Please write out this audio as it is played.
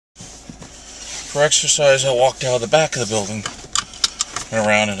For exercise, I walked out of the back of the building and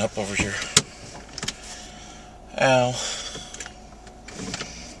around and up over here. Ow.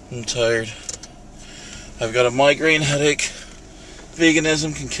 I'm tired. I've got a migraine headache.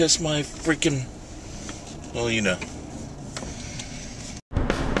 Veganism can kiss my freaking... Well, you know.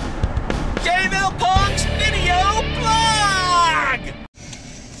 Jville Punk's video blog!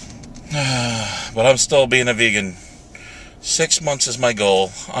 But I'm still being a vegan. 6 months is my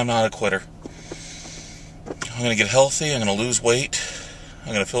goal. I'm not a quitter. I'm going to get healthy. I'm going to lose weight.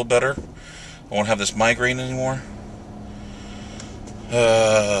 I'm going to feel better. I won't have this migraine anymore.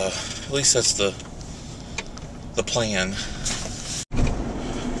 At least that's the plan.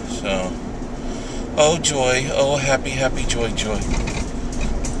 So, oh joy, oh happy, happy, joy, joy.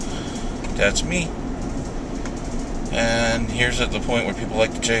 That's me. And here's at the point where people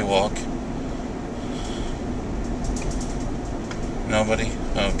like to jaywalk. Nobody?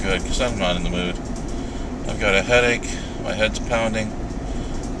 Oh good, because I'm not in the mood. I've got a headache, my head's pounding,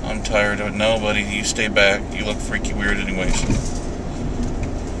 I'm tired of it. Nobody, you stay back, you look freaky weird anyways.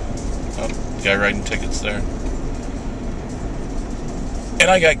 Oh, guy writing tickets there. And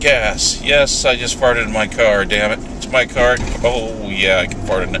I got gas. Yes, I just farted in my car, damn it. It's my car. Oh, yeah, I can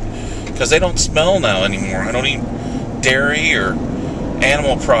fart in it. Because they don't smell now anymore. I don't eat dairy or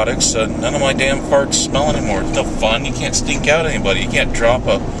animal products, so none of my damn farts smell anymore. It's no fun. You can't stink out anybody. You can't drop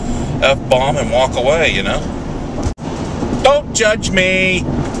a F-bomb and walk away, you know? Don't judge me!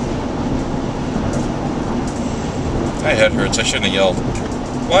 My head hurts. I shouldn't have yelled.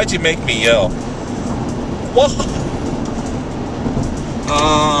 Why'd you make me yell? What?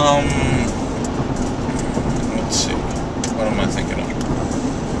 Let's see. What am I thinking of?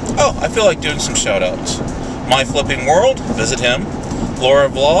 Oh, I feel like doing some shout-outs. My Flipping World, visit him. Laura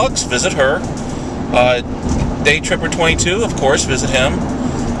Vlogs, visit her. Day Tripper 22, of course, visit him.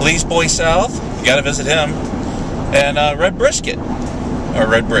 Lee's Boy South, you gotta visit him. And Red Brisket. Or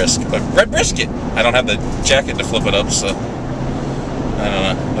Red Brisk. But Red Brisket. I don't have the jacket to flip it up, so I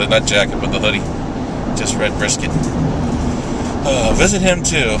don't know. Not jacket, but the hoodie. Just Red Brisket. Visit him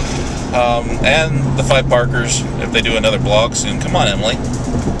too. And the 5 Parkers, if they do another blog soon. Come on, Emily.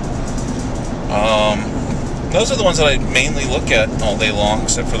 Those are the ones that I mainly look at all day long,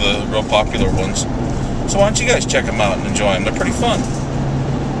 except for the real popular ones. So why don't you guys check them out and enjoy them? They're pretty fun.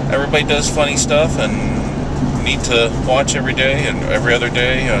 Everybody does funny stuff, and need to watch every day and every other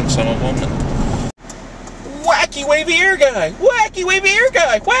day on some of them. And wacky wavy ear guy! Wacky wavy ear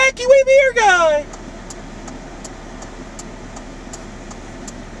guy! Wacky wavy ear guy!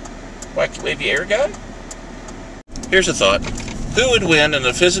 Wacky wavy air guy? Here's a thought. Who would win in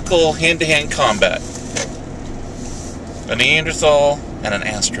a physical hand-to-hand combat? A Neanderthal and an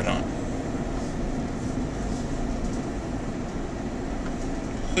astronaut.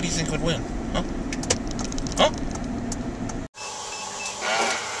 Who do you think would win? Huh? Huh?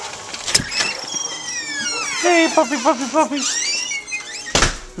 Hey, puppies.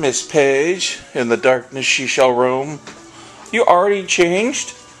 Miss Paige, in the darkness she shall roam. You already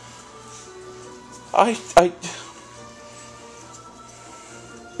changed?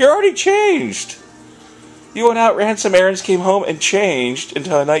 You're already changed. You went out, ran some errands, came home, and changed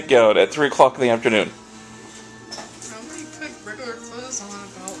into a nightgown at 3 o'clock in the afternoon. I only put regular clothes on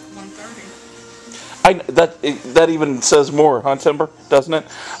about 1:30. That even says more, huh, Timber? Doesn't it?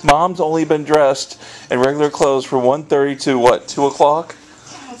 Mom's only been dressed in regular clothes from 1:30 to what? 2 o'clock?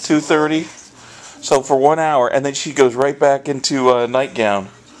 2:30. So for 1 hour, and then she goes right back into a nightgown.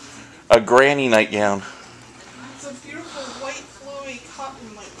 A granny nightgown. It's a beautiful white flowy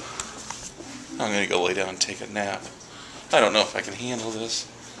cotton nightgown. I'm gonna go lay down and take a nap. I don't know if I can handle this.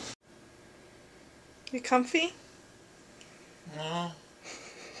 You comfy? No.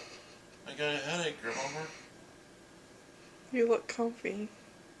 I got a headache, remember? You look comfy.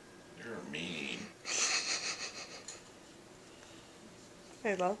 You're mean.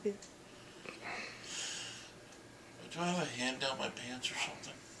 I love you. Do I have a hand down my pants or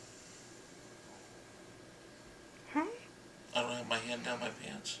something? Huh? I don't have my hand down my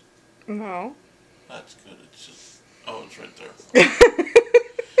pants. No. That's good. It's just... Oh, it's right there.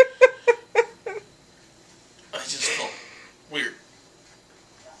 I just felt weird.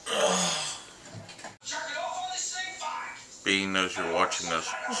 Bean knows you're watching this.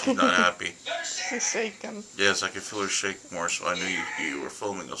 She's not happy. She's shaking. Yes, I could feel her shake more, so I knew you were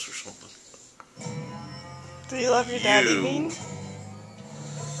filming us or something. Do you love your daddy, Bean?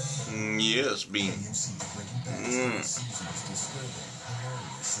 Yes, Bean.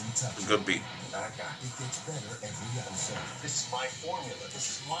 Good Bean. It gets better every episode. This is my formula.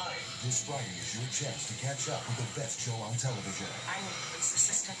 This is mine. This Friday is your chance to catch up with the best show on television. I need police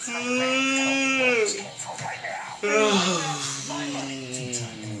assistance. Bean,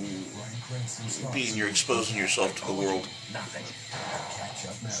 you're exposing yourself to the world.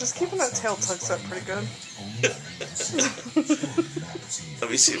 Just keeping that tail tucked up pretty good. Let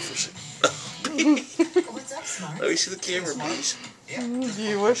me see it for a second. Let me see the camera, please.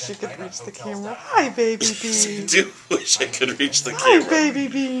 You wish you could reach the camera. Hi, baby I Bean. do wish I could reach the Hi, camera. baby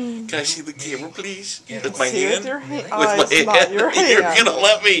Bean. Can I see the camera, please? You With can my see hand? with your hand. With my It's not hand. your hand. You're gonna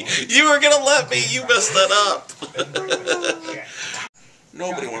let me. You were gonna let me. You messed that up.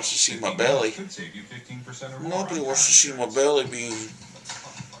 Nobody wants to see my belly. Nobody wants to see my belly bean.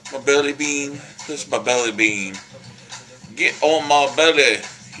 My belly bean. This is my belly bean. Get on my belly.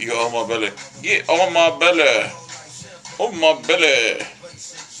 You get on my belly. Get on my belly. On my belly.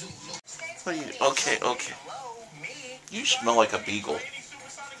 Okay, okay. You smell like a beagle.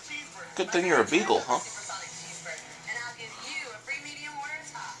 Good thing you're a beagle, huh?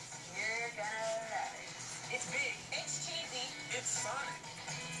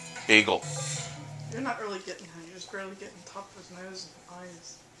 Beagle. You're not really getting him. You're just barely getting top of his nose and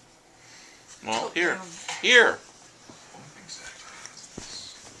eyes. Well, here. Here.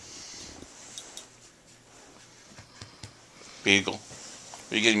 Beagle.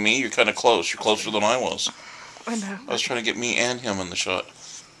 Are you getting me? You're kind of close. You're closer than I was. I know. I was trying to get me and him in the shot.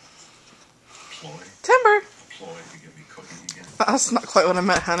 Timber. That's not quite what I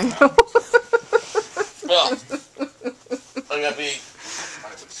meant, honey. Well, I got me.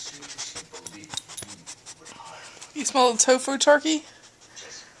 You smell the tofu turkey?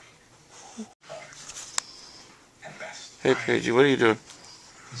 Hey, Paigey, what are you doing?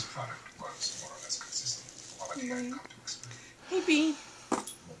 Hey, Bean.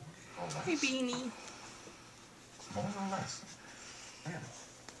 Hey, Beanie.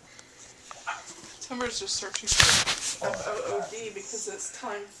 Timber's just searching for FOOD because it's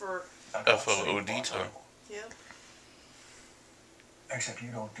time for... FOOD time. Yep. Except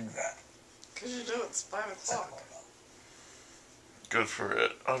you don't do that. Because you know it's 5 o'clock. Good for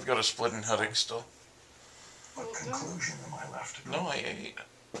it. I've got a splitting headache still. What conclusion am I left to No, I ate.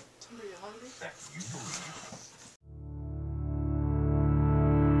 Timber, you hungry? that you believe